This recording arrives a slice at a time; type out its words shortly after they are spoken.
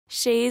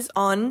She's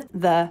on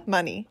the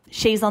money.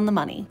 She's on the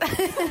money.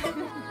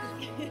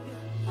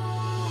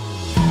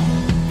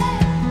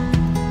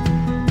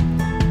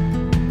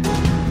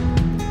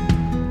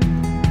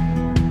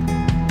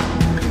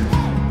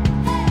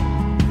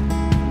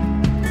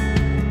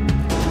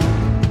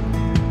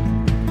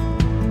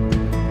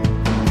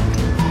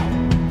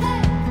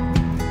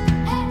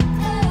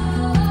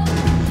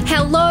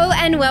 Hello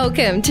and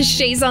welcome to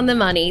She's on the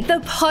Money, the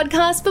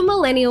podcast for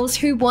millennials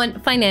who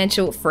want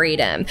financial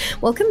freedom.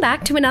 Welcome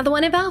back to another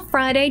one of our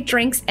Friday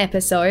Drinks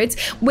episodes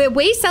where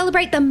we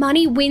celebrate the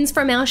money wins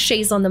from our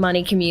She's on the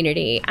Money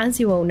community. As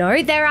you all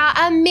know, there are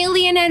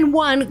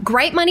 1,000,001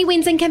 great money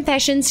wins and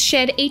confessions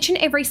shared each and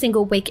every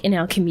single week in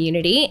our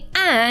community.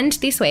 And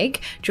this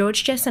week,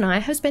 George, Jess and I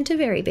have spent a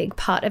very big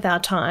part of our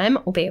time,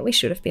 albeit we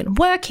should have been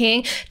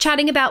working,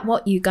 chatting about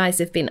what you guys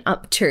have been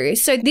up to.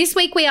 So this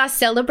week we are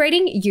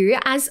celebrating you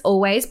as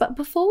always, but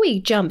before we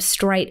jump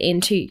straight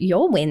into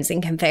your wins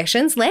and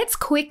confessions, let's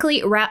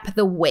quickly wrap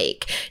the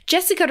week.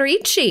 Jessica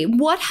Ricci,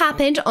 what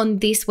happened on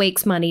this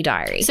week's Money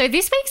Diary? So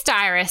this week's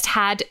diarist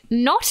had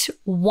not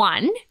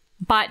one,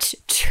 but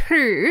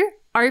two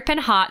open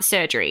heart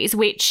surgeries,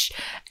 which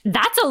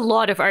that's a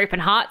lot of open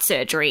heart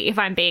surgery, if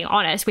I'm being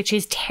honest, which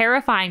is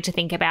terrifying to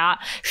think about.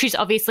 She's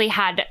obviously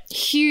had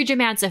huge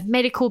amounts of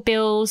medical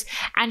bills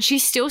and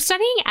she's still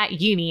studying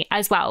at uni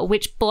as well,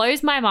 which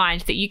blows my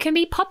mind that you can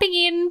be popping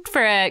in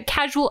for a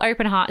casual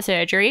open heart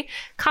surgery,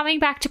 coming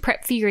back to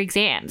prep for your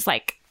exams.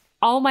 Like,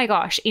 oh my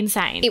gosh,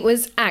 insane. It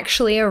was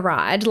actually a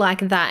ride.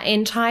 Like, that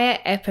entire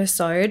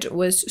episode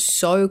was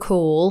so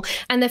cool.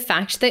 And the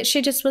fact that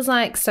she just was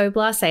like so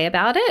blasé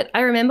about it.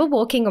 I remember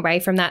walking away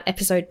from that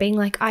episode being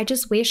like, I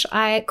just wish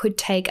I could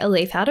take a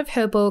leaf out of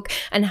her book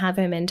and have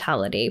her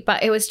mentality.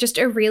 But it was just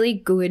a really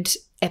good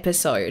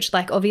episode.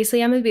 Like,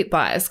 obviously I'm a bit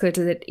biased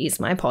because it is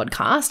my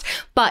podcast,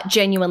 but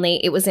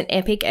genuinely it was an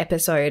epic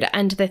episode.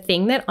 And the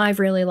thing that I've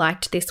really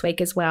liked this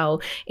week as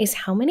well is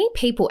how many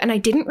people, and I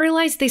didn't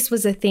realize this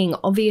was a thing,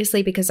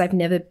 obviously, because I've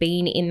never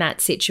been in that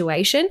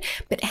situation,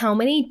 but how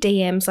many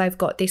DMs I've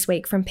got this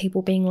week from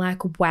people being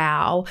like,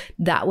 wow,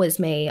 that was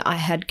me. I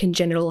had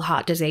congenital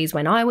heart disease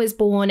when I was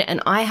born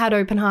and I had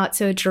open heart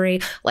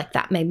surgery. Like,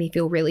 that made me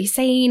feel really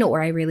seen, or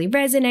I really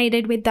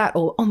resonated with that,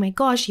 or oh my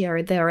gosh,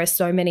 yeah, there are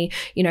so many,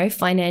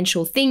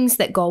 financial things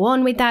that go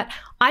on with that.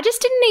 I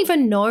just didn't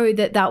even know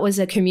that that was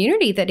a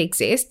community that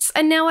exists,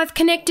 and now I've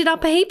connected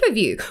up a heap of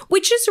you,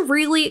 which is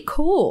really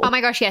cool. Oh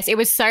my gosh, yes. It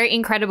was so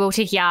incredible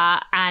to hear.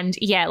 And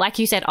yeah, like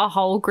you said, a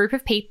whole group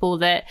of people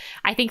that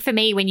I think for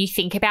me, when you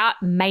think about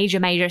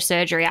major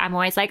surgery, I'm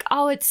always like,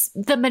 oh, it's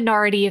the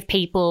minority of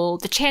people.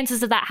 The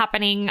chances of that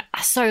happening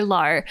are so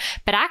low.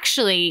 But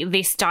actually,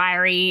 this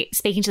diary,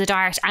 speaking to the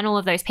diarist and all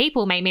of those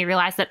people, made me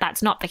realize that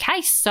that's not the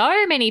case.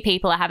 So many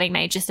people are having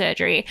major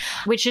surgery,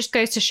 which just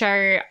goes to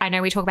show, I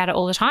know we talk about it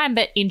all the time,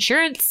 but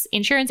insurance.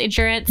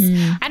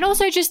 And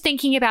also just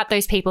thinking about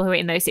those people who are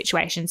in those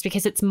situations,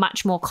 because it's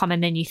much more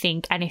common than you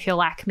think. And if you're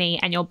like me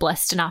and you're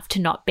blessed enough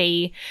to not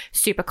be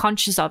super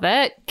conscious of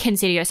it,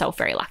 consider yourself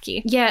very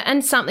lucky. Yeah,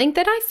 and something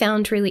that I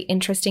found really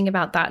interesting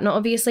about that, and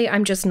obviously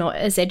I'm just not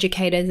as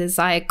educated as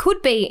I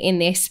could be in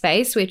this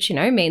space, which,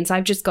 means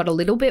I've just got a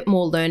little bit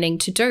more learning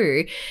to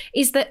do,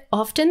 is that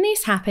often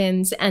this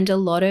happens and a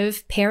lot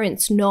of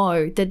parents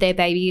know that their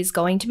baby is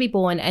going to be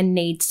born and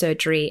need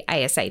surgery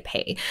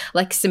ASAP.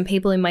 Like, some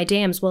people in my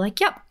DMs were like,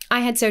 yep,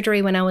 I had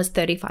surgery when I was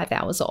 35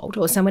 hours old.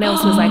 Or someone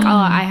else was like, oh,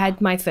 I had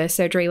my first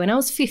surgery when I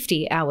was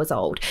 50 hours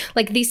old.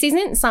 Like, this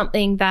isn't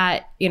something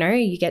that,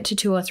 you get to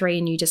 2 or 3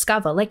 and you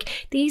discover.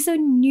 Like, these are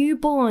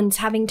newborns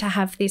having to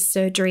have this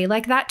surgery.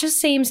 Like, that just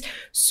seems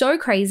so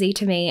crazy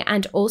to me,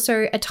 and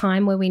also a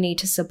time where we need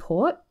to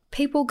support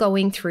people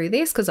going through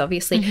this, because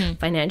obviously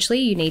financially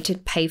you need to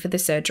pay for the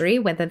surgery,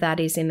 whether that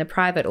is in the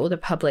private or the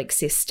public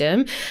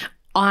system.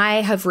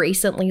 I have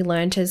recently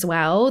learned as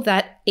well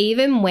that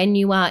even when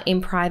you are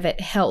in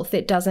private health,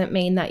 it doesn't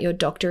mean that your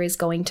doctor is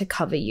going to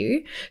cover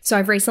you. So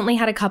I've recently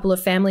had a couple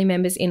of family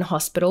members in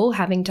hospital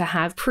having to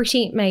have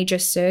pretty major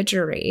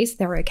surgeries.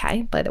 They're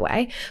okay, by the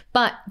way.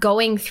 But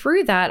going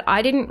through that,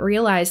 I didn't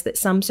realize that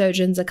some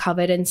surgeons are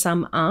covered and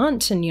some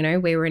aren't. And,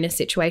 we were in a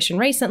situation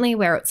recently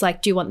where it's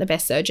like, do you want the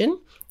best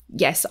surgeon?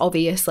 Yes,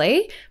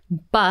 obviously.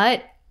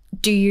 But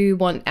do you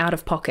want out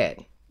of pocket?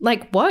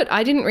 Like, what?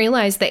 I didn't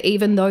realize that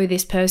even though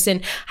this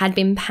person had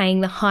been paying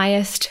the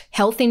highest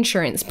health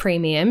insurance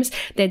premiums,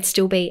 there'd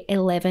still be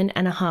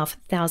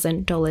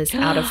 $11,500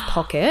 out of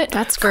pocket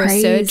That's for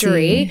crazy. A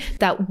surgery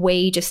that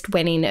we just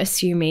went in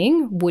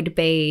assuming would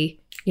be,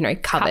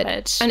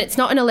 covered. And it's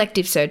not an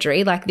elective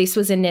surgery. Like, this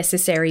was a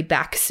necessary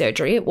back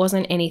surgery. It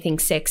wasn't anything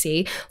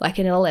sexy, like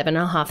an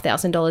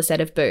 $11,500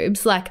 set of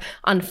boobs. Like,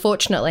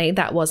 unfortunately,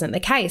 that wasn't the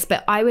case.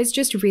 But I was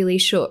just really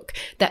shook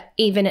that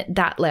even at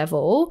that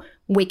level,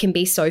 we can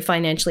be so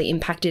financially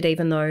impacted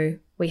even though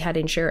we had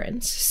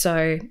insurance.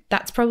 So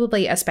that's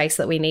probably a space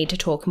that we need to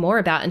talk more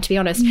about. And to be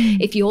honest,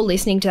 if you're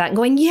listening to that and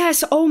going,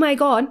 yes, oh my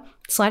God,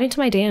 slide into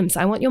my DMs.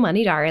 I want your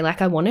money diary.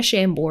 Like, I want to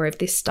share more of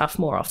this stuff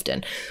more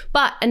often.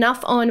 But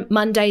enough on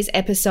Monday's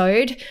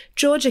episode.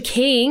 Georgia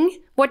King,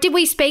 What did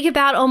we speak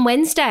about on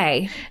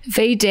Wednesday?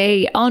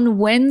 VD, on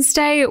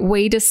Wednesday,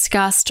 we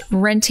discussed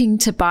renting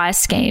to buy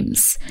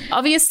schemes.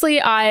 Obviously,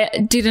 I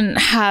didn't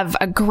have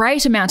a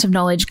great amount of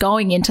knowledge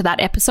going into that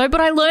episode,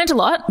 but I learned a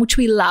lot, which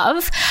we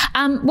love.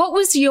 What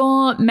was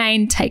your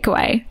main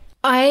takeaway?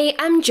 I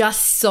am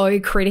just so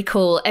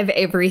critical of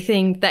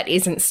everything that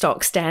isn't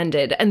stock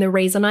standard. And the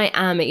reason I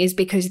am is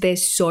because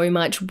there's so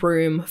much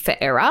room for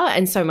error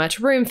and so much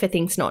room for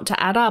things not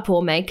to add up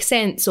or make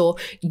sense or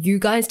you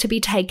guys to be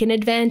taken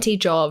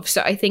advantage of.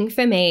 So I think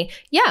for me,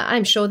 yeah,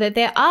 I'm sure that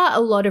there are a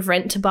lot of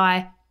rent to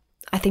buy.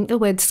 I think the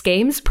word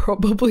scheme's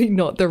probably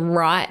not the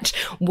right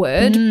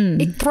word.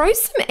 It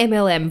throws some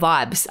MLM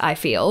vibes, I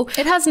feel.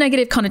 It has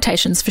negative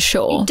connotations for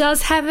sure. It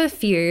does have a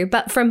few,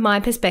 but from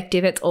my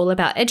perspective, it's all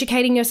about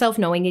educating yourself,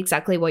 knowing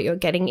exactly what you're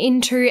getting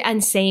into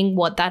and seeing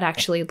what that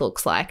actually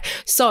looks like.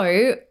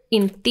 So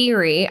in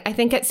theory, I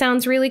think it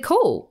sounds really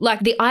cool.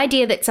 Like the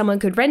idea that someone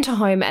could rent a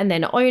home and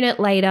then own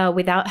it later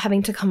without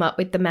having to come up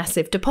with the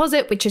massive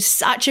deposit, which is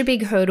such a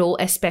big hurdle,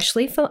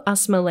 especially for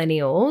us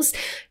millennials.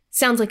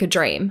 Sounds like a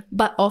dream,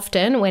 but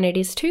often when it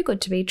is too good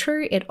to be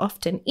true, it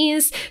often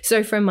is.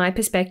 So from my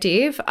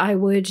perspective, I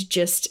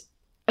just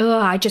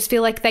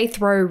feel like they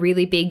throw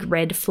really big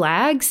red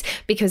flags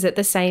because at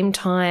the same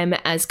time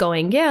as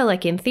going, yeah,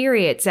 like in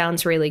theory, it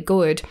sounds really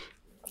good.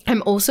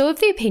 I'm also of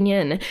the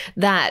opinion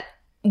that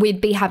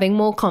we'd be having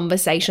more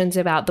conversations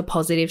about the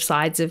positive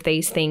sides of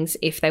these things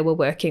if they were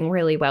working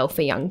really well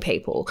for young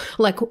people.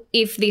 Like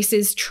if this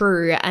is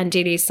true and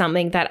it is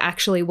something that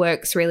actually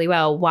works really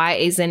well, why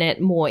isn't it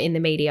more in the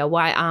media?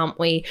 Why aren't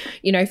we,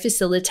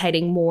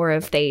 facilitating more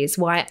of these?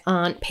 Why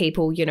aren't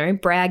people,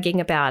 bragging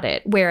about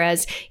it?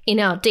 Whereas in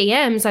our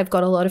DMs, I've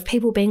got a lot of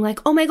people being like,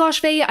 oh my gosh,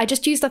 V, I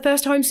just used the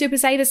First Home Super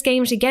Saver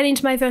scheme to get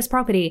into my first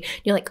property.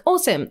 And you're like,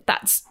 awesome,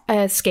 that's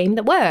a scheme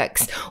that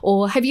works.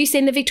 Or have you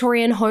seen the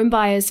Victorian Home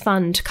Buyers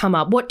Fund come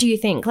up? What do you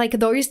think? Like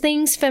those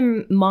things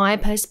from my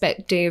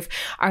perspective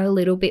are a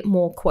little bit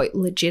more quote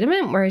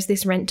legitimate, whereas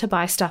this rent to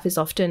buy stuff is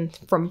often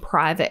from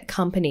private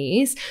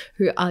companies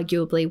who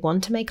arguably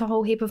want to make a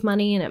whole heap of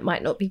money and it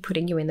might not be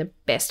putting you in the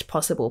best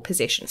possible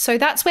position. So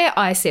that's where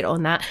I sit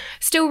on that.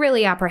 Still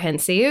really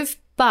apprehensive,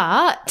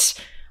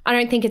 but I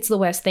don't think it's the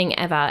worst thing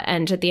ever.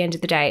 And at the end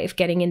of the day, if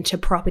getting into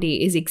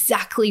property is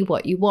exactly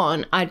what you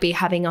want, I'd be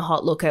having a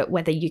hot look at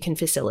whether you can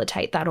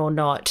facilitate that or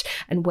not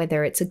and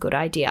whether it's a good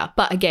idea.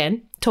 But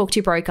again, talk to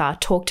your broker,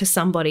 talk to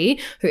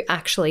somebody who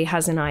actually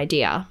has an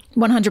idea.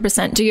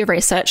 100%. Do your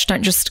research.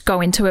 Don't just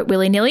go into it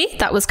willy-nilly.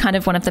 That was kind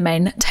of one of the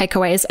main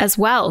takeaways as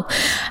well.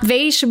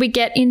 V, should we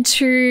get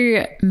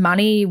into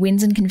money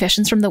wins and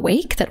confessions from the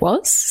week that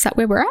was? Is that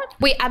where we're at?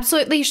 We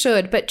absolutely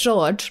should. But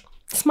George,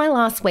 it's my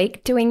last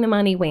week doing the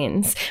money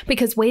wins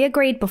because we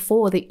agreed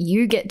before that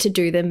you get to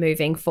do them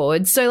moving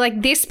forward. So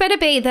this better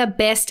be the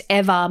best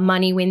ever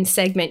money win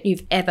segment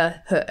you've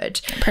ever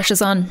heard.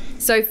 Pressure's on.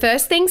 So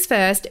first things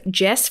first,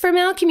 Jess from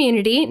our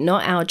community,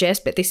 not our Jess,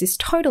 but this is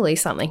totally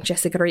something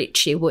Jessica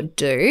Ricci would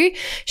do.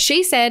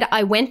 She said,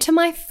 I went to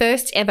my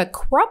first ever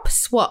crop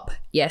swap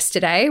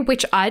yesterday,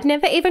 which I'd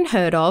never even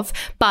heard of,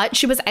 but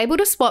she was able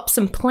to swap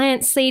some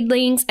plant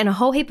seedlings and a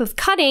whole heap of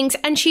cuttings,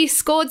 and she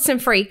scored some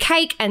free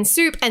cake and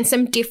soup and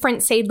some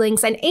different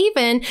seedlings and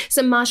even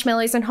some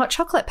marshmallows and hot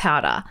chocolate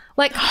powder.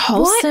 Like,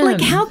 wholesome. What?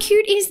 Like, how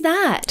cute is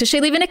that? Does she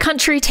live in a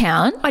country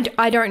town?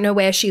 I don't know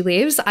where she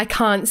lives. I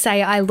can't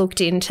say I looked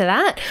into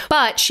that,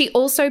 but she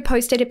also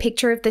posted a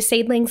picture of the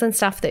seedlings and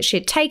stuff that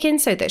she'd taken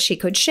so that she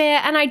could share,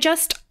 and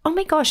oh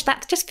my gosh,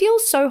 that just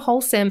feels so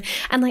wholesome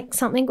and like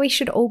something we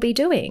should all be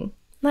doing.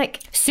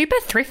 Like super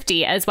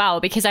thrifty as well,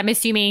 because I'm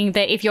assuming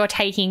that if you're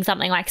taking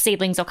something like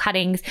seedlings or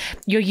cuttings,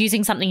 you're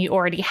using something you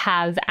already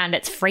have and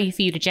it's free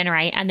for you to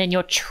generate, and then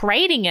you're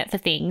trading it for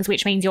things,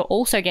 which means you're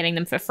also getting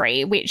them for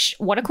free, which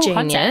what a cool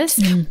genius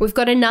concept. We've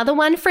got another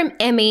one from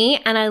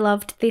Emmy, and I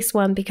loved this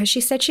one because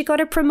she said she got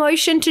a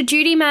promotion to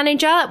duty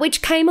manager,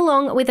 which came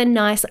along with a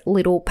nice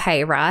little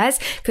pay rise.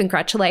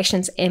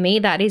 Congratulations, Emmy.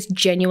 That is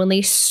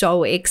genuinely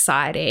so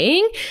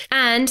exciting.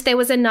 And there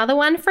was another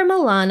one from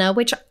Alana,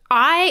 which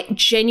I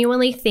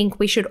genuinely think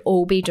we should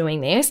all be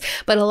doing this.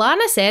 But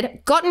Alana said,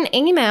 got an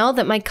email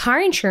that my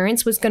car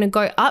insurance was going to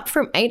go up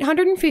from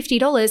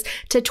 $850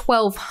 to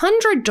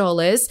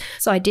 $1,200.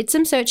 So I did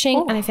some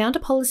searching and I found a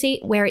policy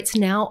where it's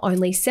now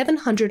only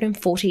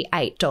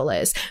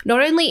 $748.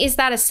 Not only is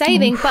that a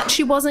saving, but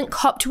she wasn't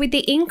copped with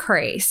the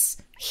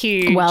increase.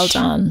 Huge. Well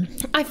done.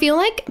 I feel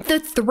like the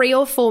 3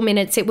 or 4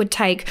 minutes it would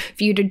take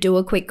for you to do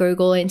a quick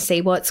Google and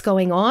see what's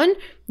going on,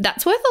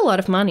 that's worth a lot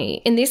of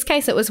money. In this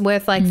case, it was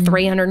worth like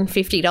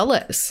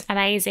 $350.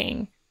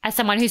 Amazing. As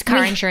someone whose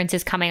car insurance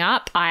is coming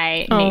up,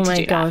 I need to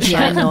do that.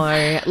 Yeah, I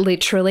know.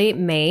 Literally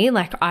me,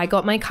 like I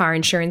got my car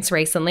insurance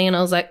recently and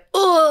I was like,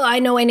 oh, I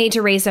know I need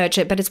to research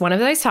it, but it's one of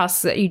those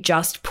tasks that you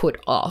just put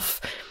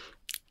off.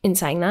 In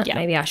saying that,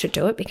 maybe I should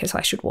do it because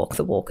I should walk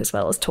the walk as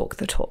well as talk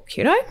the talk,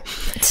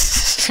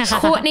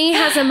 Courtney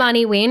has a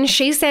money win.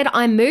 She said,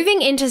 I'm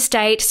moving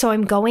interstate, so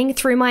I'm going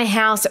through my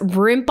house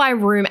room by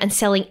room and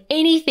selling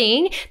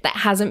anything that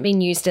hasn't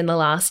been used in the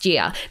last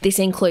year. This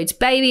includes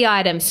baby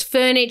items,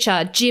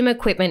 furniture, gym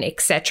equipment,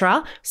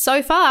 etc.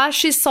 So far,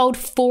 she's sold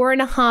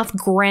 $4.5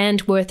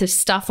 grand worth of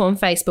stuff on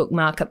Facebook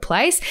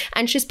Marketplace,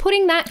 and she's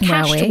putting that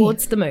cash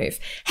towards the move.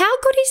 How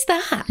good is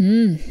that?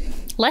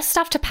 Less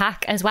stuff to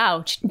pack as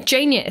well.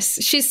 Genius.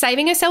 She's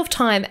saving herself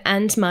time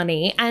and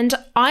money. And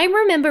I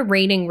remember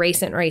reading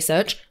recent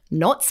research,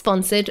 not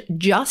sponsored,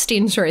 just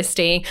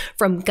interesting,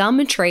 from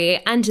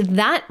Gumtree. And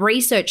that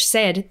research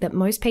said that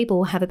most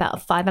people have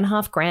about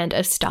 $5.5 grand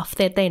of stuff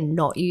that they're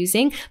not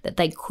using that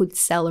they could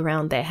sell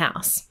around their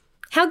house.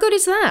 How good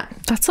is that?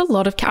 That's a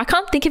lot of I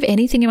can't think of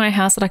anything in my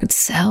house that I could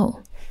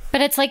sell. But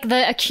it's like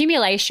the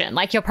accumulation.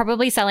 Like you're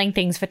probably selling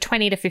things for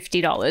 $20 to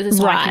 $50. It's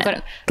right. Like you've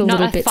got the not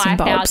little a bits and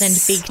bobs.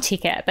 5,000 big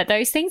ticket, but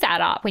those things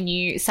add up when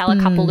you sell a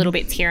couple little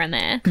bits here and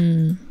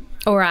there.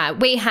 All right,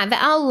 we have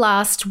our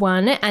last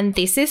one, and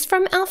this is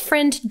from our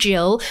friend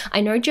Jill. I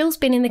know Jill's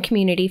been in the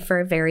community for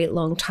a very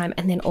long time,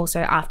 and then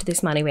also after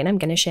this money win, I'm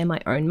going to share my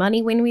own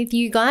money win with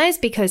you guys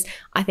because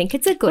I think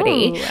it's a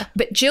goodie. Ooh.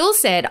 But Jill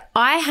said,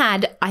 I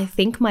had, I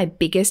think, my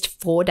biggest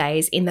 4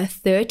 days in the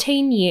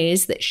 13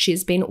 years that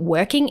she's been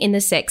working in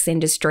the sex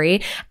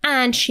industry,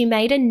 and she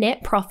made a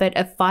net profit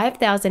of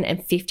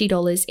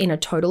 $5,050 in a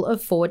total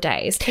of 4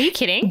 days. Are you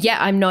kidding?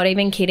 Yeah, I'm not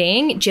even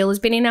kidding. Jill has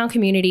been in our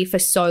community for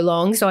so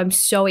long, so I'm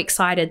so excited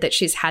that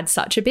she's had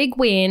such a big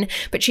win.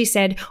 But she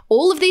said,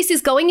 all of this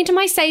is going into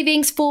my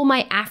savings for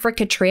my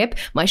Africa trip,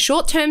 my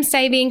short-term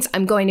savings.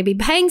 I'm going to be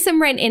paying some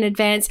rent in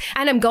advance,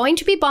 and I'm going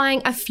to be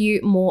buying a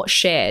few more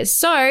shares.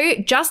 So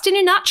just in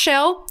a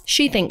nutshell,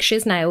 she thinks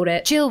she's nailed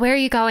it. Jill, where are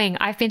you going?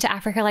 I've been to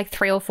Africa like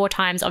 3 or 4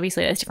 times.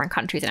 Obviously, there's different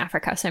countries in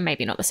Africa, so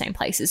maybe not the same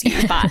place as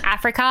you. But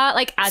Africa,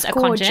 like as a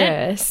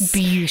continent,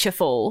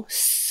 beautiful.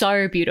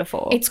 So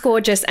beautiful. It's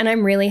gorgeous, and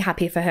I'm really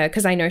happy for her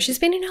because I know she's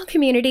been in our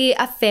community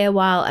a fair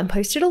while and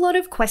posted a lot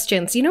of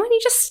questions. You know when you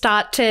just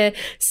start to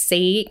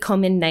see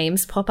common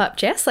names pop up,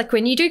 Jess? Like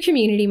when you do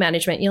community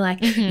management, you're like,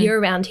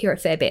 you're around here a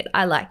fair bit.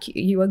 I like you.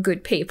 You are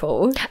good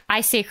people. I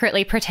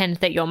secretly pretend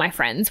that you're my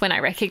friends when I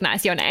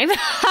recognize your name.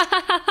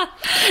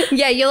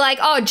 Yeah, you're like,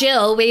 oh,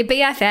 Jill, we're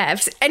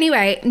BFFs.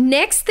 Anyway,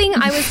 next thing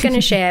I was going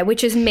to share,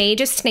 which is me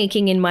just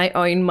sneaking in my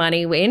own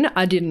money win.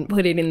 I didn't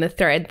put it in the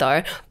thread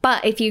though.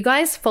 But if you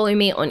guys follow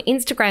me on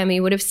Instagram,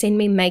 you would have seen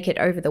me make it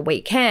over the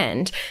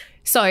weekend.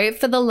 So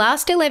for the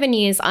last 11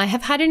 years, I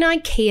have had an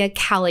IKEA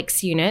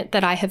Kallax unit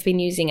that I have been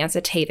using as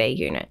a TV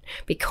unit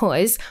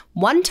because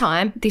one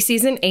time, this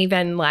isn't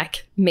even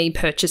like me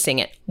purchasing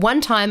it. One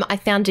time I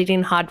found it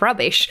in hard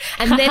rubbish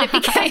and then it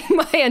became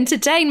my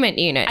entertainment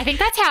unit. I think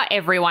that's how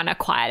everyone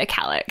acquired a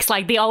Kallax,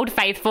 like the old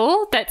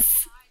faithful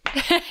that's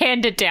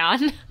handed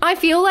down. I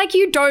feel like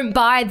you don't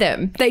buy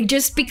them. They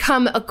just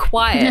become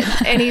acquired.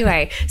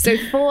 Anyway, so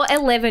for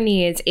 11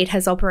 years, it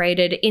has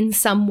operated in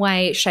some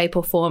way, shape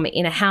or form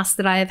in a house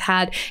that I have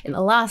had. In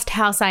the last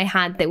house I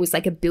had, there was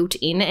like a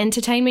built-in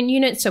entertainment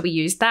unit. So we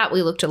used that.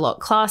 We looked a lot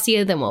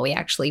classier than what we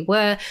actually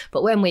were.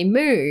 But when we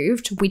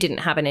moved, we didn't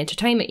have an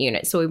entertainment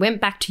unit. So we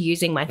went back to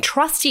using my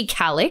trusty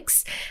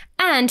Kallax.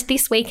 And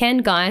this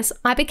weekend, guys,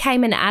 I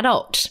became an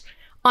adult.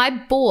 I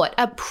bought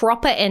a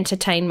proper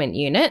entertainment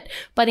unit,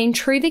 but in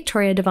true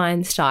Victoria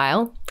Devine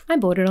style, I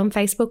bought it on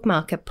Facebook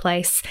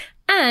Marketplace.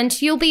 And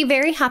you'll be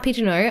very happy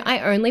to know I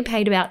only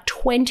paid about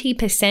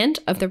 20%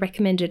 of the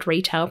recommended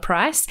retail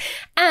price.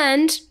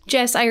 And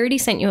Jess, I already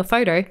sent you a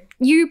photo.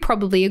 You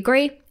probably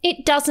agree,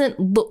 it doesn't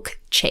look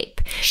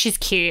cheap. She's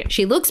cute.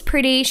 She looks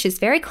pretty. She's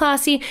very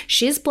classy.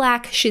 She's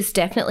black. She's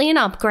definitely an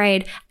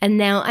upgrade. And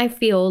now I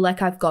feel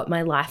like I've got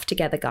my life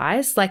together,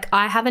 guys. Like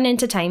I have an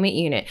entertainment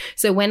unit.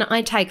 So when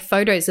I take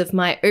photos of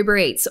my Uber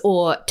Eats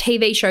or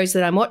TV shows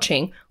that I'm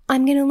watching,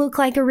 I'm going to look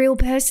like a real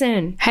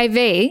person. Hey,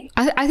 V,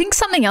 I think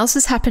something else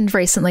has happened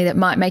recently that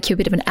might make you a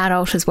bit of an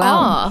adult as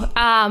well.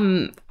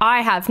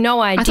 I have no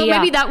idea. I thought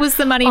maybe that was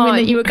the money win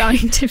that you were going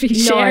to be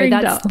sharing.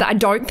 No, I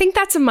don't think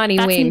that's a money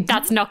win.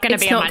 That's not going to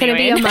be a money win. It's not going to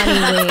be a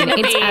money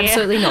win. It's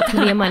absolutely not going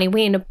to be a money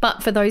win.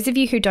 But for those of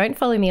you who don't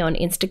follow me on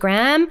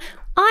Instagram,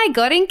 I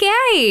got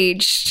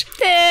engaged.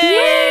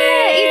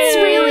 Yeah, it's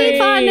really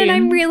fun and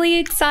I'm really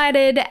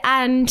excited.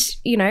 And,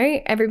 you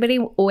know, everybody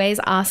always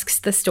asks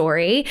the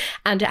story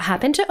and it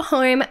happened at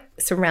home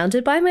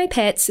surrounded by my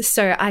pets.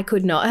 So I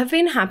could not have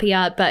been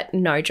happier. But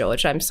no,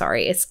 George, I'm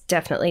sorry. It's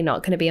definitely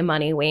not going to be a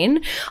money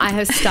win. I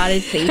have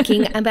started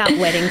thinking about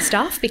wedding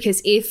stuff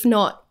because if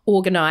not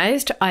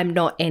organized, I'm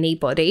not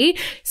anybody.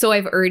 So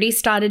I've already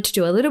started to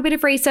do a little bit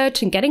of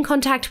research and get in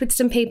contact with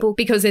some people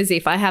because as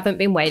if I haven't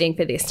been waiting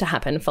for this to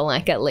happen for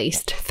like at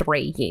least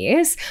 3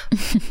 years.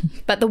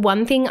 But the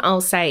one thing I'll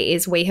say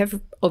is we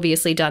have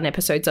obviously done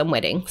episodes on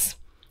weddings.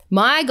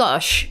 My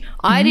gosh,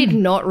 I did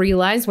not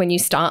realize when you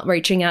start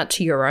reaching out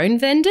to your own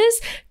vendors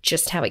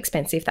just how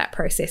expensive that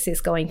process is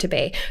going to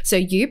be. So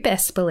you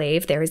best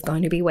believe there is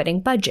going to be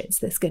wedding budgets.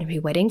 There's going to be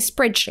wedding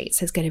spreadsheets.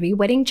 There's going to be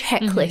wedding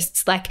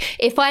checklists. Like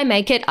if I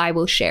make it, I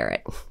will share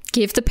it.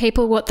 Give the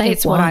people what they want.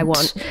 It's what I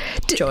want,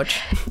 George.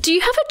 Do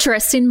you have a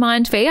dress in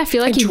mind, V? I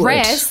feel like you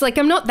dress? would. Like,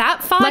 I'm not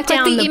that far like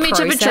down the image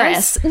process. of a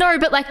dress. No,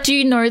 but like, do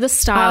you know the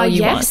style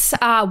you want? Yes,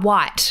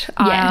 white.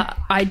 Yeah.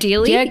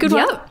 Ideally. Yeah, good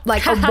one.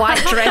 Like a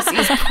white dress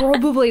is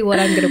probably what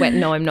I'm going to wear.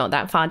 No, I'm not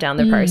that far down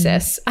the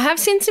process. I have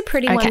seen some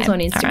pretty ones on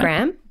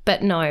Instagram,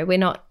 but no, we're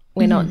not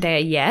there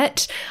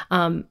yet.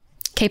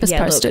 Keep us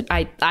posted.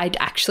 Look, I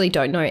actually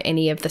don't know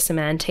any of the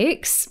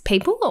semantics.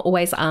 People are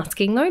always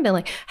asking though. They're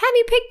like, have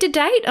you picked a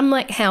date? I'm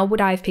like, how would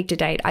I have picked a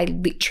date? I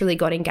literally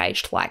got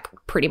engaged like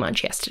pretty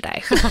much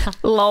yesterday.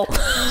 Lol.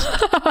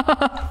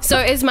 So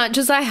as much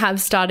as I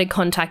have started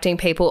contacting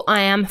people,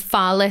 I am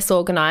far less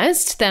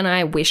organized than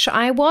I wish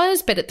I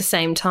was. But at the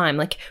same time,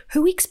 like,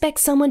 who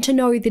expects someone to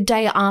know the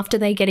day after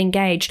they get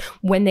engaged,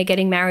 when they're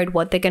getting married,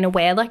 what they're going to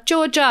wear? Like,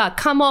 Georgia,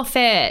 come off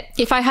it.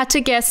 If I had to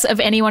guess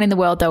of anyone in the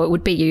world, though, it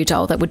would be you,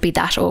 Dole. That would be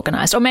that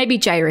organised. Or maybe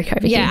J-Rick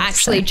over here. Yeah,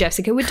 actually,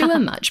 Jessica would do a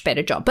much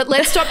better job. But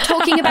let's stop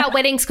talking about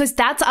weddings because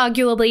that's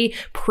arguably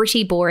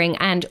pretty boring.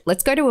 And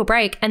let's go to a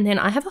break. And then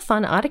I have a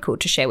fun article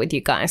to share with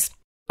you guys.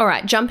 All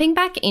right, jumping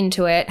back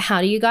into it, how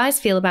do you guys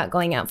feel about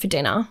going out for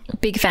dinner?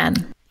 Big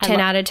fan. 10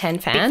 out of 10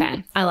 fan. Big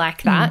fan. I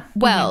like that.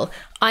 Well,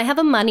 I have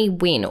a money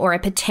win or a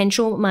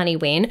potential money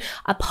win.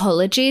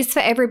 Apologies for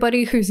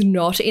everybody who's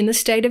not in the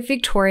state of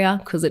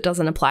Victoria because it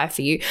doesn't apply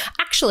for you.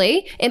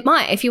 Actually, it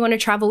might. If you want to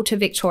travel to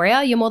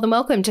Victoria, you're more than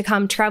welcome to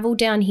come travel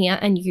down here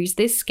and use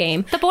this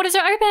scheme. The borders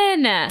are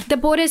open. The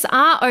borders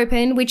are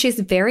open, which is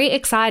very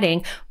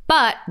exciting.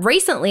 But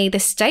recently, the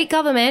state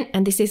government,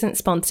 and this isn't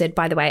sponsored,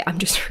 by the way, I'm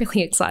just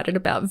really excited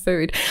about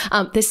food.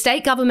 The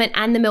state government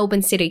and the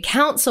Melbourne City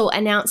Council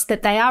announced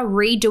that they are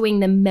redoing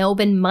the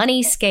Melbourne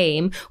Money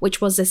Scheme,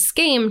 which was a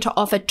scheme to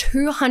offer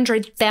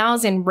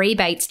 200,000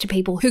 rebates to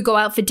people who go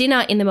out for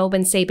dinner in the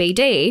Melbourne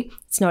CBD.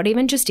 It's not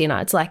even just dinner.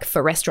 It's like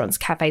for restaurants,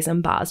 cafes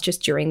and bars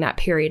just during that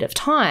period of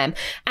time.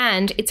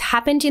 And it's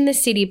happened in the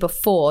city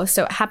before.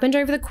 So it happened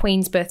over the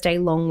Queen's birthday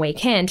long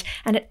weekend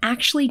and it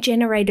actually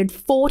generated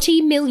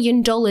 $40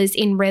 million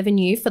in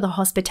revenue for the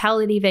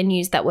hospitality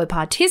venues that were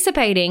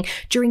participating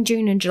during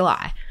June and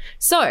July.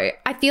 So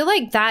I feel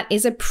like that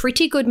is a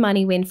pretty good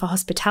money win for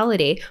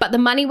hospitality. But the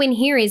money win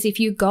here is if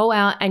you go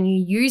out and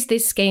you use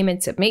this scheme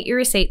and submit your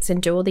receipts and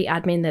do all the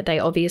admin that they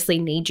obviously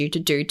need you to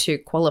do to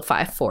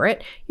qualify for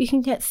it, you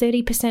can get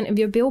 30% of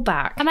your bill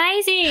back.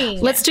 Amazing.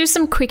 Let's do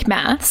some quick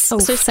maths. So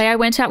say I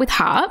went out with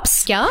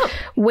Harps. Yep.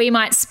 We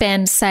might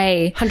spend,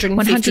 say,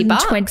 150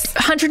 bucks.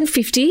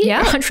 150? Yeah.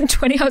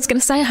 120. I was going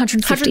to say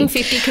 150.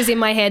 150 because in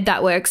my head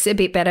that works a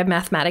bit better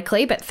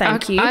mathematically, but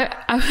thank you.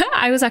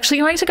 I was actually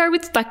going to go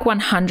with like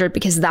 100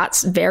 because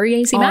that's very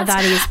easy maths. Oh,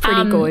 that is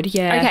pretty good,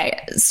 yeah.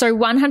 Okay, so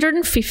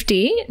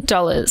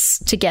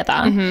 $150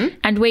 together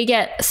and we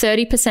get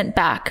 30%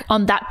 back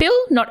on that bill,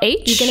 not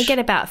each. You're going to get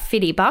about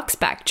 $50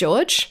 back,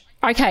 George.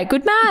 Okay,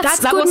 good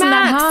maths. That wasn't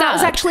maths. that hard. That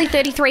was actually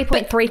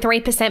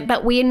 33.33%,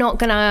 but we're not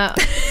going to,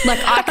 like,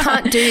 I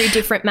can't do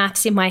different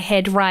maths in my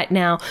head right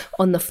now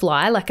on the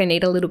fly. Like, I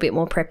need a little bit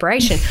more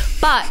preparation.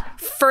 But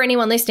for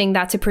anyone listening,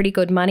 that's a pretty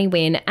good money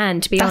win.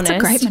 And to be honest,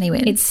 that's a great money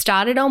win. It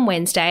started on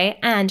Wednesday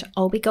and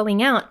I'll be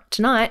going out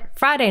tonight,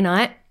 Friday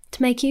night,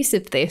 to make use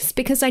of this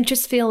because I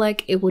just feel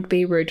like it would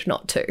be rude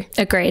not to.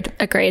 Agreed.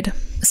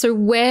 So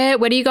where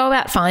do you go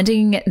about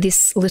finding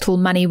this little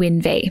money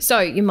win, V?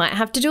 So you might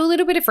have to do a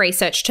little bit of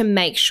research to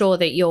make sure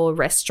that your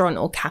restaurant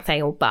or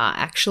cafe or bar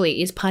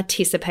actually is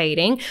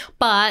participating.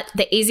 But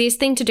the easiest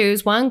thing to do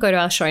is 1, go to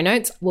our show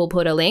notes. We'll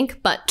put a link.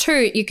 But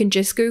 2, you can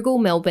just Google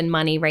Melbourne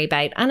Money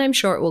Rebate and I'm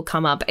sure it will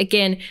come up.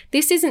 Again,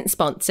 this isn't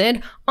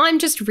sponsored. I'm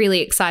just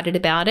really excited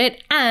about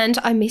it. And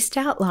I missed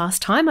out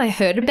last time. I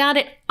heard about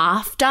it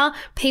after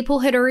people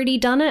had already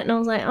done it. And I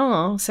was like,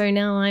 oh, so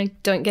now I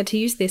don't get to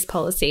use this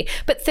policy.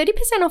 But 30%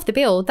 off the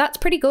bill, that's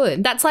pretty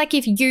good. That's like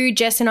if you,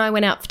 Jess and I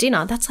went out for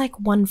dinner, that's like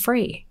 1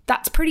 free.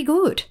 That's pretty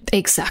good.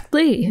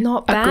 Exactly.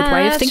 Not bad. A good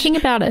way of thinking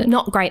about it.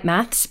 Not great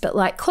maths, but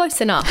like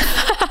close enough.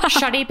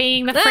 Shoddy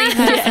being the free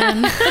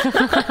person.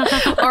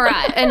 All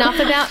right, enough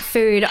about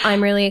food.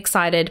 I'm really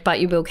excited, but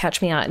you will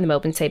catch me out in the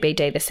Melbourne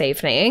CBD this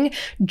evening.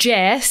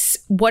 Jess,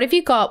 what have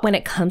you got when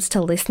it comes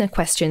to listener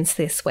questions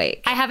this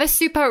week? I have a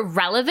super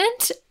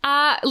relevant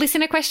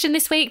listener question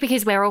this week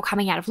because we're all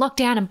coming out of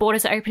lockdown and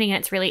borders are opening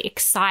and it's really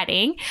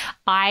exciting.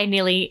 I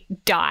nearly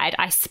died.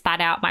 I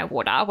spat out my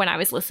water when I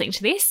was listening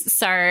to this.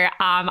 So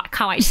I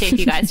can't wait to see if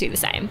you guys do the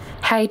same.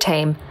 Hey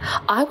team,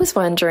 I was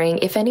wondering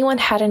if anyone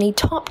had any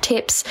top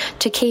tips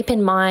to keep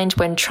in mind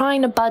when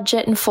trying to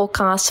budget and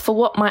forecast for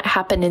what might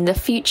happen in the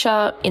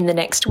future, in the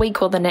next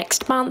week or the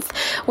next month,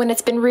 when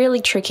it's been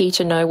really tricky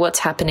to know what's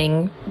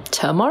happening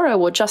tomorrow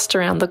or just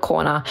around the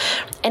corner.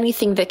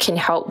 Anything that can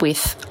help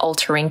with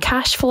altering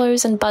cash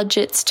flows and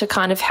budgets to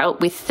kind of help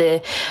with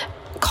the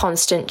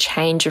constant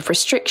change of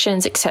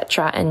restrictions,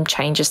 etc., and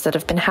changes that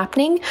have been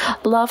happening.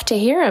 Love to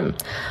hear them.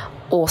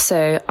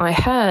 Also, I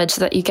heard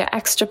that you get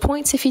extra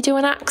points if you do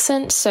an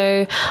accent,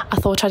 so I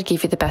thought I'd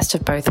give you the best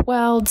of both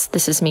worlds.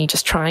 This is me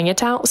just trying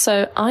it out,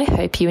 so I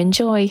hope you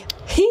enjoy.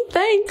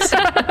 Thanks.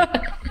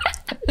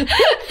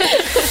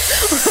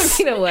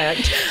 It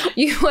worked.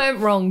 You weren't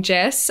wrong,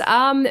 Jess.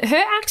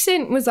 Her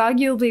accent was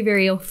arguably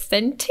very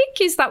authentic.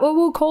 Is that what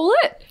we'll call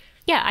it?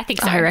 Yeah, I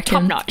think so. I reckon.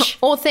 Top notch.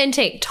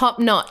 Authentic, top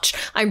notch.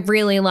 I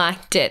really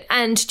liked it.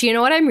 And do you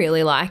know what I'm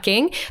really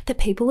liking? That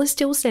people are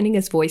still sending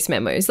us voice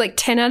memos. Like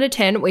 10 out of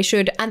 10, we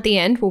should, at the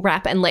end, we'll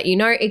wrap and let you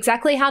know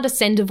exactly how to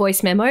send a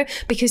voice memo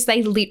because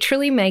they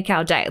literally make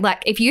our day.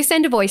 Like if you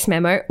send a voice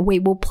memo, we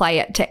will play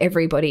it to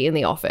everybody in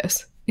the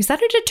office. Is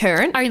that a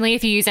deterrent? Only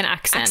if you use an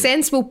accent.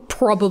 Accents will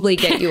probably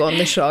get you on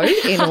the show,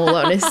 in all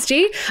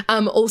honesty.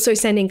 Also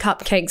sending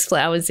cupcakes,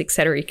 flowers,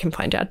 etc. You can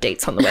find our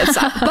dates on the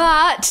website.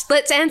 But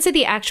let's answer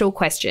the actual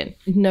question.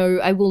 No,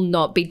 I will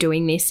not be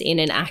doing this in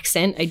an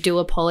accent. I do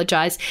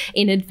apologize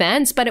in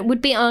advance, but it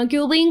would be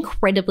arguably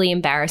incredibly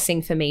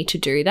embarrassing for me to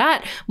do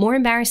that. More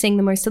embarrassing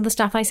than most of the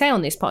stuff I say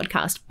on this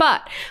podcast.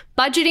 But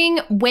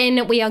budgeting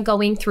when we are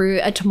going through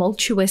a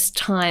tumultuous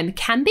time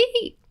can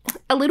be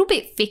a little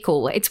bit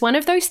fickle. It's one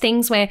of those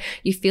things where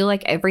you feel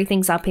like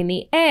everything's up in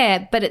the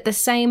air, but at the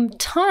same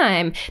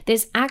time,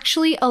 there's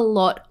actually a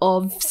lot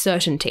of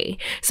certainty.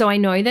 So I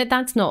know that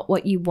that's not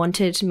what you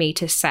wanted me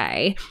to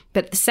say,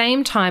 but at the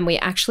same time, we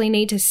actually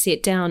need to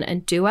sit down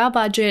and do our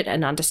budget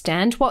and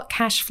understand what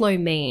cash flow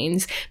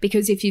means,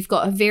 because if you've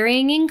got a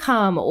varying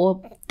income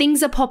or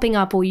things are popping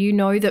up, or you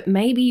know that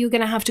maybe you're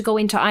going to have to go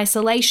into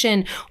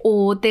isolation,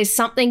 or there's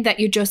something that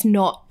you're just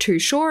not too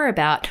sure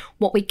about,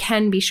 what we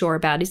can be sure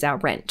about is our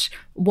rent.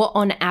 What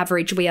on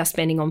average we are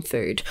spending on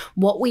food,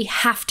 what we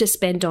have to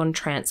spend on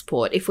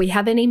transport, if we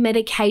have any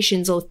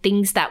medications or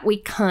things that we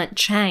can't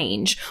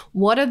change,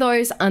 what are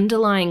those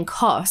underlying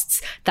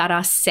costs that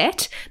are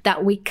set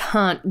that we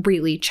can't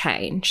really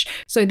change?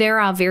 So there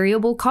are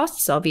variable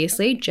costs,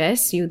 obviously.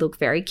 Jess, you look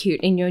very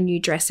cute in your new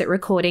dress at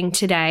recording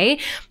today,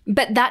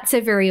 but that's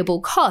a variable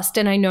cost.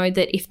 And I know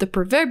that if the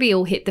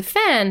proverbial hit the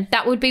fan,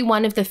 that would be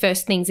one of the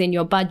first things in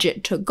your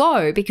budget to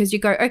go, because you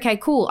go, okay,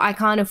 cool, I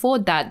can't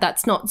afford that.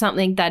 That's not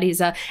something that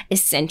is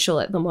essential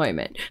at the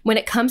moment. When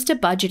it comes to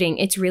budgeting,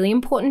 it's really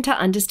important to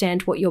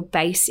understand what your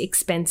base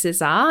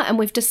expenses are. And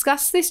we've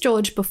discussed this,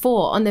 George,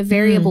 before on the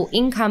variable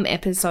income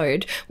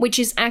episode, which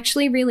is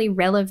actually really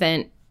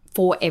relevant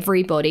for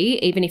everybody,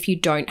 even if you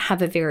don't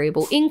have a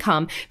variable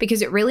income,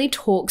 because it really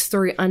talks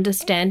through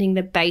understanding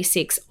the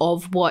basics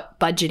of what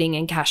budgeting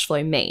and cash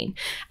flow mean.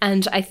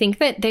 And I think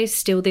that there's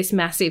still this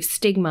massive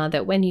stigma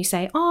that when you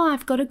say, oh,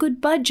 I've got a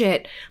good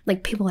budget,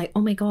 like people are like,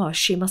 oh my gosh,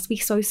 she must be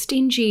so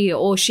stingy,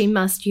 or she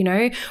must,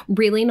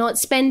 really not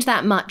spend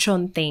that much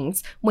on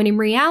things. When in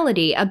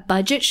reality, a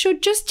budget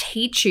should just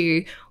teach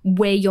you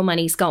where your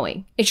money's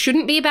going. It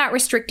shouldn't be about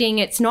restricting.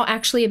 It's not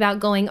actually about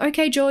going,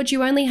 okay, George,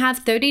 you only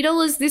have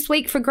 $30 this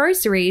week for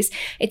groceries.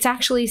 It's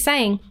actually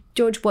saying,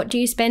 George, what do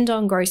you spend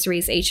on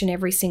groceries each and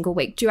every single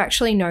week? Do you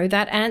actually know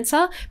that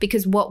answer?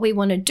 Because what we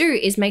want to do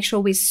is make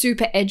sure we're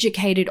super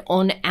educated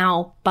on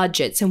our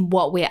budgets and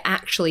what we're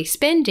actually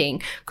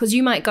spending. Because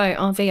you might go,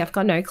 oh, V, I've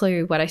got no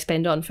clue what I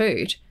spend on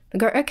food. I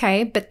go,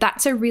 okay, but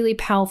that's a really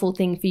powerful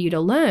thing for you to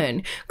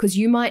learn, because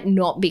you might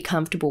not be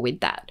comfortable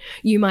with that.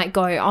 You might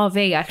go, oh,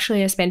 V,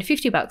 actually I spend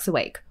 $50 a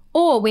week.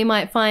 Or we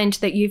might find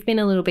that you've been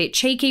a little bit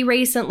cheeky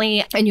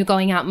recently and you're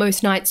going out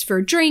most nights for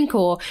a drink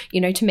or,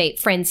 to meet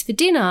friends for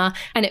dinner.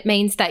 And it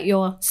means that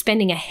you're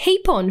spending a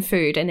heap on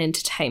food and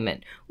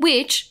entertainment,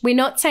 which we're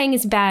not saying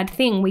is a bad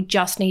thing. We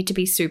just need to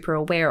be super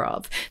aware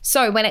of.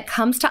 So when it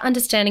comes to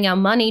understanding our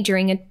money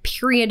during a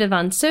period of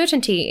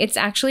uncertainty, it's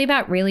actually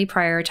about really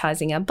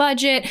prioritizing our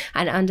budget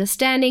and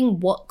understanding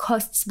what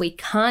costs we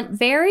can't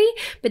vary.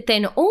 But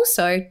then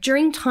also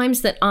during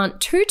times that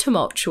aren't too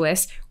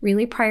tumultuous,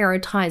 really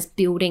prioritize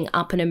building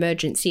up an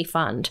emergency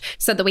fund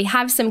so that we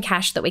have some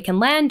cash that we can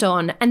land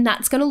on, and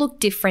that's going to look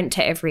different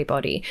to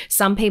everybody.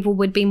 Some people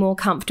would be more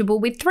comfortable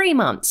with 3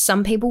 months.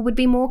 Some people would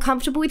be more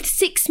comfortable with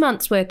 6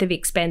 months worth of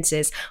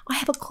expenses. I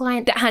have a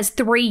client that has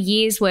 3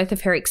 years worth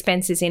of her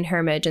expenses in her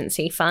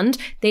emergency fund.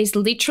 There's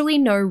literally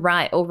no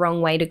right or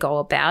wrong way to go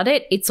about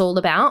it. It's all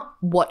about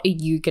what are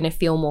you going to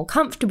feel more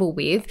comfortable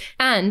with,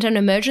 and an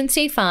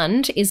emergency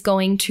fund is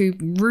going to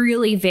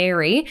really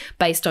vary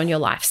based on your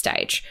life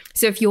stage.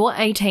 So if you're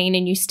 18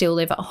 and you still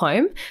live at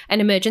home,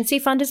 an emergency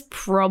fund is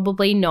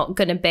probably not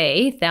going to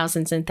be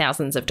thousands and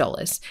thousands of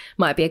dollars.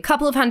 Might be a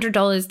couple of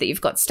 $100s that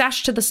you've got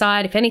stashed to the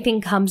side. If anything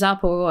comes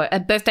up, or a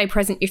birthday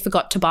present you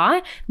forgot to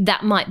buy,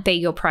 that might be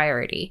your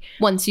priority.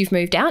 Once you've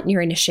moved out and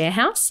you're in a share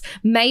house,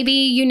 maybe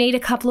you need a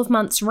couple of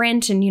months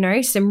rent and,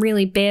 some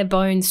really bare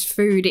bones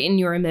food in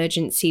your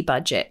emergency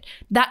budget.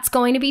 That's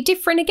going to be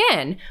different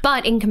again.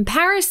 But in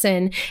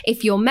comparison,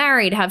 if you're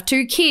married, have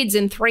 2 kids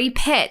and 3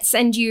 pets,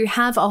 and you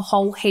have a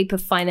whole heap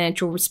of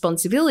financial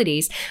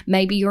responsibilities,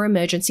 maybe your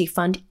emergency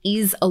fund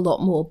is a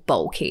lot more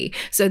bulky.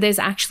 So there's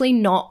actually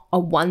not a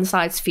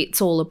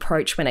one-size-fits-all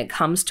approach when it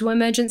comes to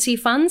emergency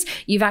funds.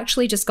 You've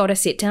actually just got to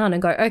sit down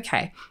and go,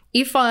 okay,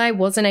 if I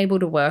wasn't able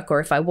to work, or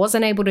if I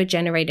wasn't able to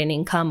generate an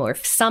income, or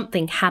if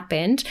something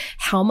happened,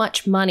 how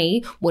much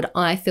money would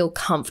I feel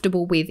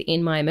comfortable with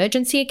in my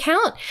emergency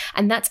account?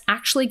 And that's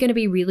actually going to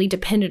be really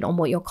dependent on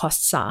what your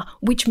costs are,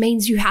 which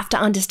means you have to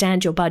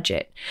understand your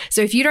budget.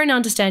 So if you don't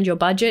understand your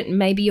budget,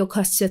 maybe your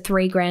costs are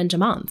 $3,000 a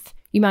month.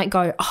 You might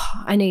go, oh,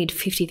 I need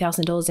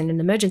 $50,000 in an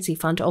emergency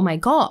fund. Oh my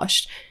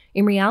gosh.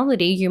 In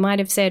reality, you might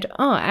have said,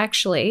 oh,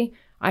 actually,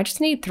 I just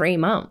need 3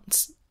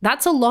 months.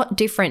 That's a lot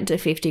different to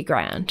 50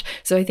 grand.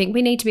 So I think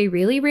we need to be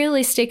really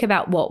realistic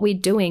about what we're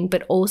doing,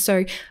 but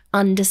also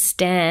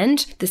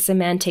understand the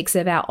semantics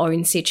of our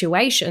own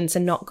situations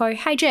and not go,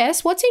 hey,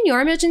 Jess, what's in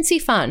your emergency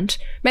fund?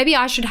 Maybe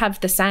I should have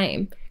the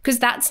same. Because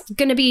that's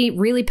going to be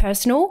really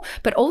personal,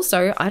 but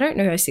also I don't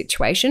know your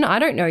situation. I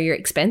don't know your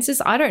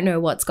expenses. I don't know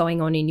what's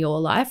going on in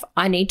your life.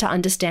 I need to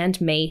understand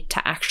me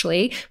to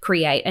actually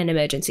create an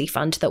emergency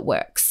fund that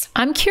works.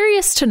 I'm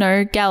curious to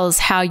know, gals,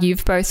 how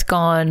you've both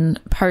gone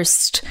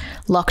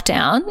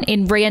post-lockdown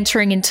in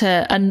re-entering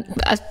into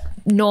a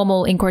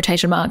normal, in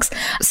quotation marks,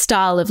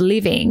 style of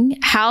living.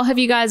 How have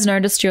you guys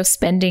noticed your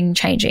spending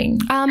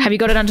changing? Have you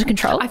got it under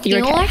control? I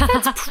feel like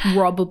that's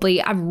probably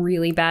a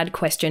really bad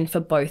question for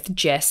both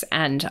Jess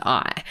and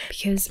I.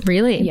 Because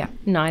really? Yeah,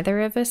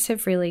 neither of us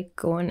have really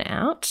gone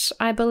out,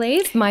 I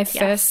believe. My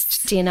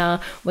first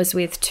dinner was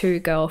with 2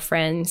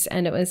 girlfriends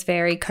and it was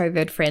very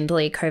COVID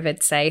friendly,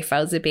 COVID safe. I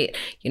was a bit,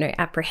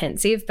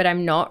 apprehensive, but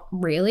I'm not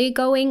really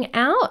going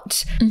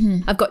out.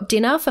 Mm-hmm. I've got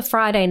dinner for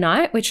Friday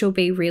night, which will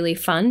be really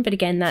fun. But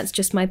again, that's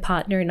just my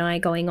partner and I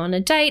going on a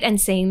date and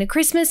seeing the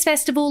Christmas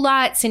festival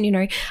lights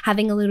and,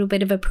 having a little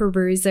bit of a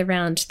peruse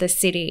around the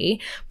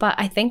city. But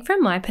I think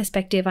from my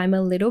perspective, I'm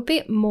a little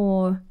bit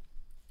more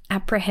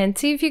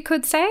apprehensive, you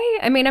could say.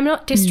 I mean, I'm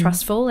not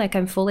distrustful, like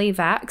I'm fully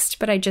vaxxed,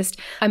 but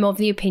I'm of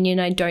the opinion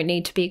I don't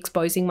need to be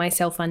exposing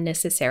myself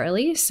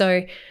unnecessarily.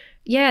 So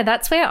yeah,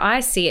 that's where I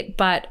see it.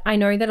 But I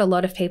know that a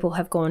lot of people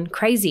have gone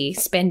crazy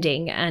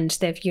spending and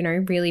they've,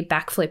 really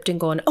backflipped and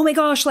gone, oh my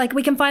gosh, like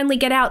we can finally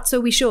get out, so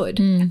we should.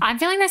 I'm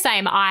feeling the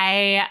same.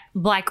 I,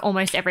 like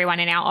almost everyone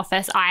in our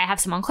office, I have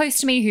someone close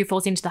to me who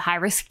falls into the high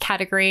risk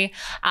category.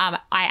 I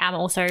am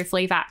also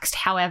fully vaxxed.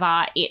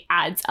 However, it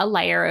adds a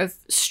layer of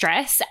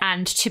stress.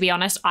 And to be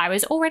honest, I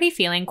was already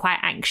feeling quite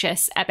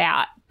anxious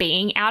about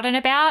being out and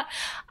about.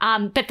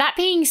 But that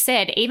being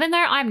said, even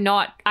though I'm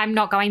not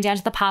going down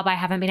to the pub, I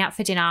haven't been out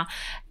for dinner,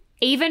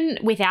 even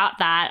without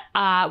that,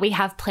 we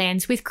have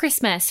plans with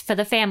Christmas for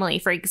the family,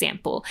 for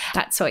example.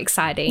 That's so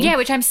exciting. Yeah,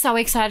 which I'm so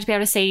excited to be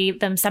able to see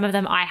them. Some of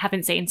them I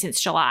haven't seen since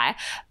July.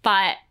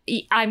 But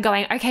I'm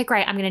going, okay,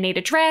 great. I'm going to need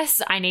a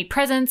dress. I need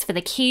presents for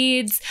the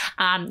kids.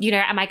 Am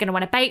I going to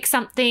want to bake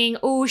something?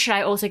 Oh, should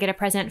I also get a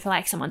present for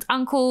like someone's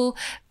uncle?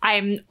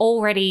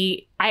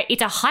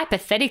 It's a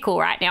hypothetical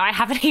right now. I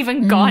haven't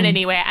even gone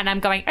anywhere and I'm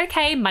going,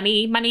 okay,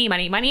 money.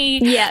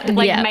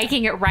 Yeah.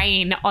 Making it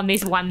rain on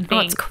this one thing.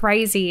 Oh, it's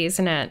crazy,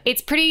 isn't it?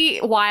 It's pretty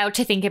wild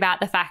to think about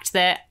the fact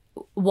that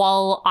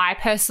while I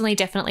personally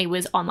definitely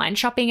was online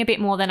shopping a bit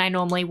more than I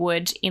normally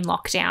would in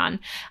lockdown,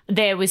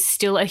 there was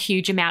still a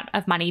huge amount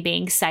of money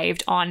being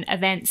saved on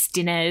events,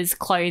 dinners,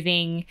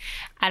 clothing,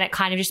 and it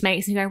kind of just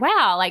makes me go,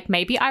 wow, like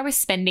maybe I was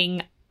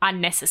spending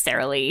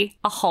unnecessarily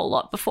a whole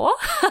lot before.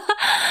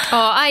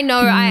 Oh, I know.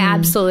 I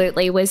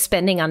absolutely was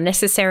spending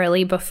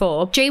unnecessarily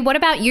before. Gee, what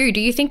about you? Do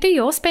you think that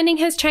your spending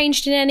has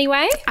changed in any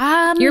way?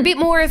 You're a bit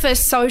more of a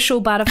social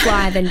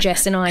butterfly than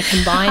Jess and I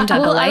combined, I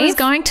believe. I was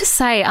going to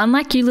say,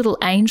 unlike you little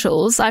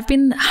angels, I've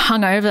been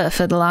hungover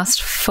for the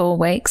last 4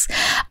 weeks,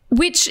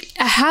 which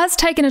has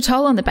taken a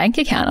toll on the bank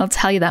account. I'll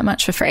tell you that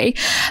much for free.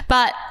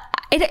 But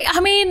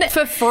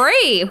for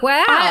free.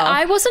 Wow.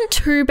 I wasn't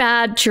too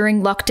bad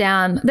during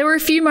lockdown. There were a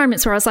few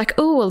moments where I was like,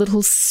 oh, a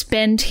little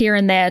spend here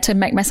and there to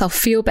make myself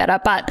feel better.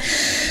 But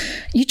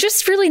you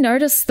just really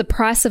notice the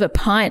price of a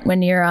pint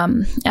when you're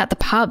at the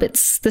pub.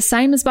 It's the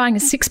same as buying a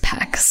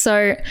 6-pack.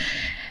 So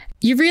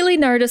you really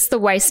notice the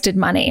wasted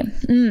money.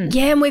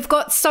 Yeah, and we've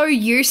got so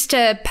used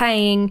to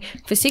paying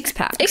for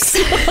 6-packs.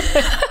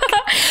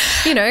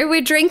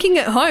 We're drinking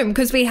at home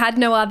because we had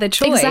no other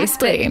choice.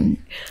 Exactly.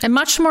 A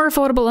much more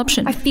affordable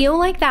option. I feel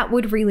like that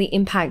would really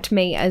impact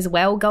me as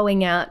well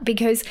going out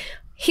because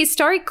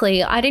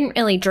historically, I didn't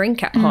really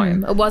drink at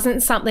home. It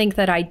wasn't something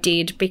that I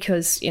did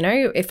because,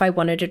 if I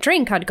wanted a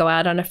drink, I'd go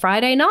out on a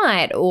Friday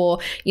night or,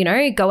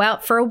 go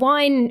out for a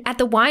wine at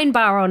the wine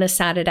bar on a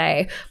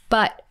Saturday.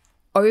 But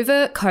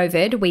over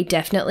COVID, we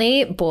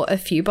definitely bought a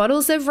few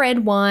bottles of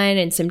red wine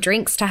and some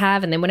drinks to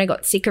have. And then when I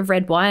got sick of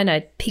red wine, I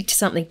picked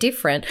something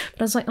different.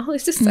 But I was like, oh,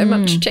 this is so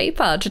much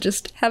cheaper to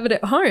just have it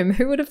at home.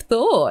 Who would have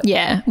thought?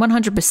 Yeah,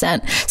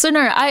 100%. So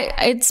no,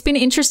 it's been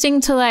interesting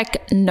to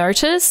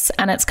notice,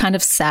 and it's kind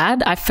of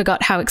sad. I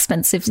forgot how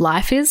expensive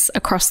life is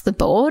across the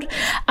board.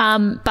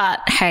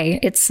 But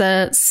hey, it's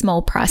a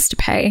small price to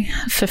pay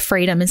for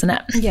freedom, isn't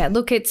it? Yeah,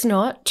 look, it's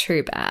not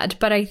too bad.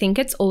 But I think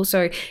it's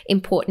also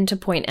important to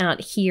point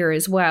out here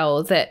as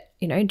well that,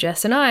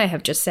 Jess and I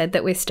have just said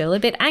that we're still a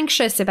bit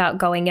anxious about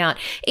going out.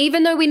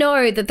 Even though we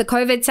know that the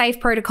COVID safe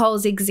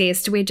protocols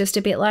exist, we're just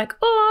a bit like,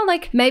 oh, oh,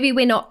 like maybe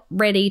we're not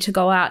ready to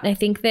go out. And I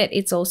think that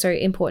it's also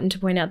important to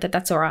point out that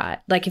that's all right.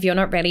 Like if you're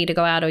not ready to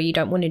go out or you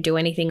don't want to do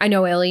anything. I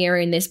know earlier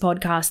in this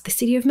podcast, the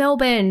city of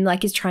Melbourne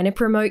like is trying to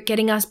promote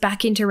getting us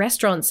back into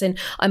restaurants. And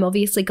I'm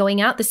obviously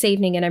going out this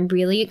evening and I'm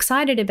really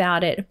excited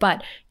about it.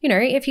 But, you know,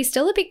 if you're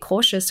still a bit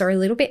cautious or a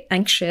little bit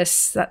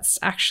anxious, that's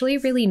actually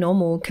really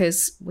normal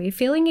because we're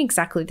feeling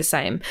exactly the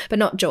same. But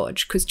not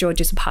George, because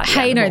George is a party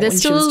Hey, animal, no,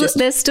 there's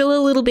still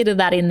a little bit of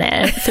that in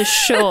there for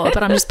sure,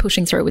 but I'm just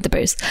pushing through with the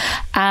boost.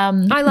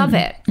 I love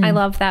it. I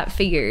love that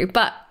for you.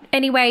 But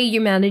any way you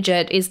manage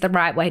it is the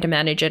right way to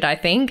manage it, I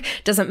think.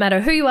 Doesn't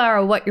matter who you are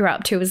or what you're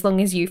up to, as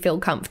long as you feel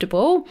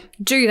comfortable.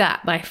 Do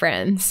that, my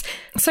friends.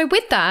 So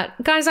with that,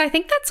 guys, I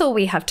think that's all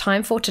we have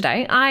time for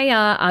today. I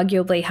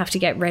arguably have to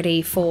get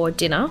ready for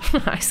dinner.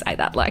 I say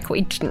that like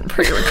we didn't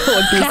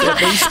pre-record this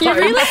at least. You're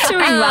really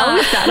doing well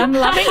with that. I'm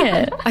loving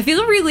it. I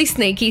feel really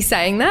sneaky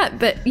saying that,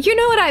 but you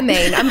know what I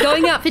mean. I'm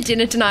going out for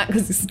dinner tonight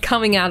because this is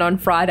coming out on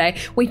Friday.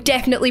 We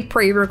definitely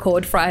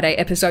pre-record Friday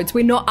episodes.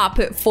 We're not up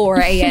at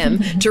 4 a.m.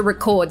 to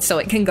record so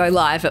it can go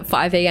live at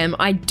 5 a.m.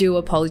 I do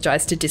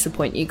apologize to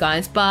disappoint you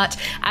guys, but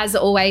as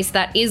always,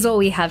 that is all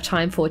we have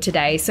time for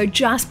today. So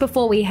just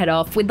before we head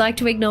off, we'd like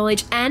to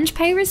acknowledge and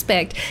pay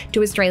respect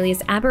to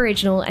Australia's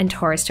Aboriginal and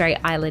Torres Strait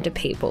Islander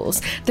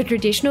peoples, the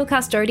traditional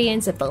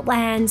custodians of the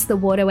lands, the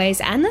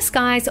waterways, and the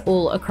skies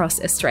all across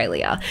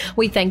Australia.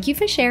 We thank you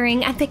for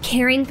sharing and for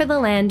caring for the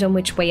land on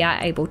which we are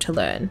able to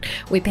learn.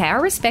 We pay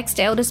our respects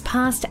to elders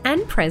past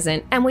and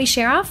present, and we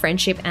share our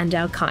friendship and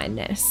our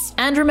kindness.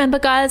 And remember,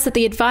 guys, that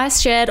the advice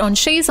shared on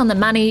She's on the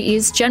Money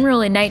is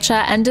general in nature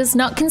and does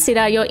not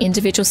consider your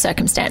individual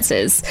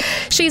circumstances.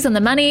 She's on the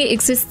Money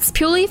exists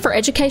purely for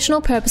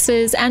educational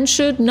purposes and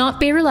should not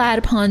be relied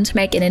upon to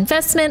make an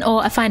investment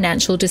or a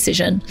financial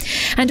decision.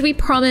 And we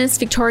promise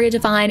Victoria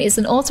Devine is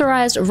an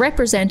authorised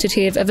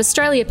representative of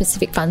Australia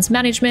Pacific Funds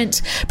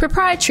Management,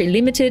 Proprietary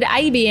Limited,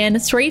 ABN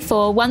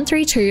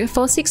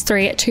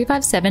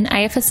 34132463257,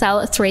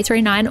 AFSL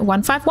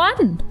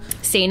 339151.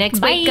 See you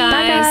next week, guys.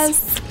 Bye,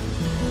 guys.